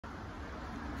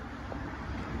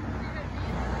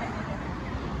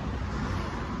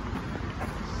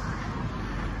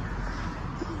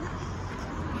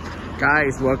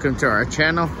Guys, welcome to our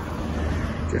channel.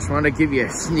 Just want to give you a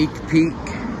sneak peek.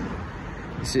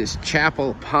 This is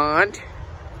Chapel Pond.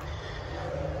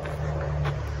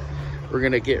 We're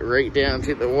gonna get right down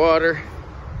to the water.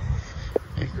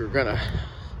 I think we're gonna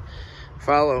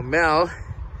follow Mel,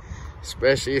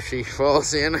 especially if she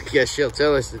falls in. I guess she'll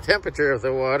tell us the temperature of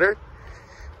the water.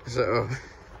 So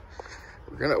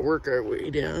we're gonna work our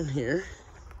way down here.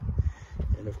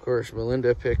 And of course,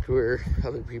 Melinda picked where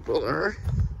other people are.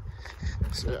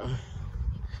 So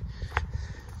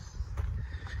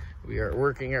we are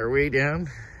working our way down.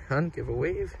 Hun, give a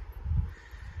wave.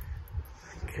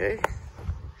 Okay.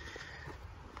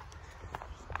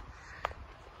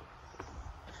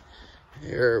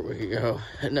 There we go.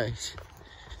 A nice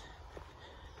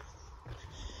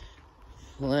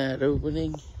flat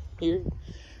opening here. I'm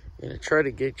gonna try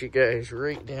to get you guys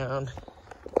right down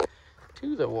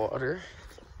to the water.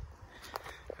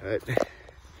 But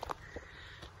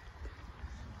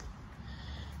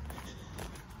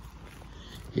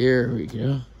here we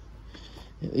go.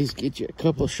 At least get you a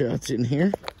couple shots in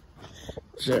here.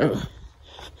 So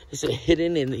it's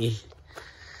hidden in the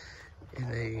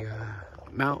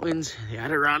mountains, the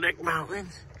Adirondack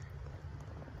mountains.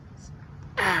 It's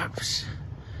absolutely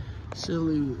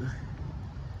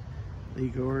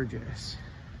gorgeous.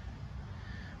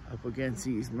 Up against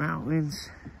these mountains.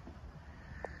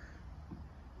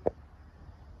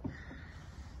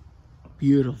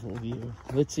 Beautiful view.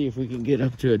 Let's see if we can get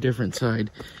up to a different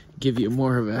side, give you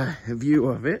more of a view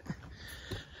of it.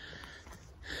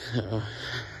 So,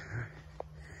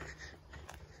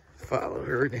 follow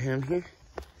her down here.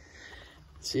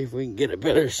 See if we can get a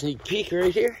better sneak peek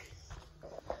right here.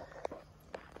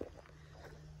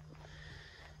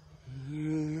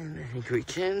 And I think we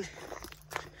can.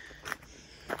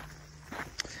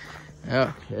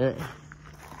 Okay.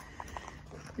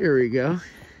 Here we go.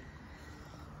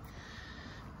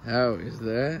 How is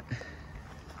that?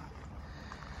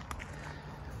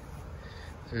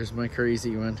 There's my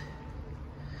crazy one.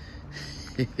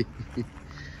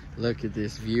 Look at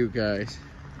this view, guys.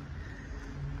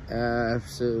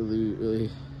 Absolutely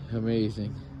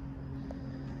amazing.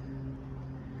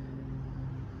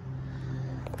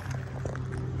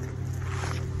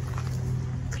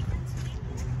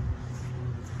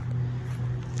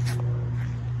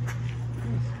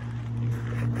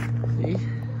 See?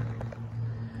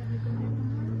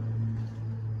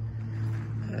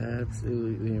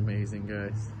 Absolutely amazing,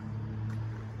 guys.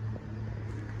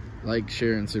 Like,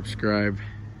 share, and subscribe.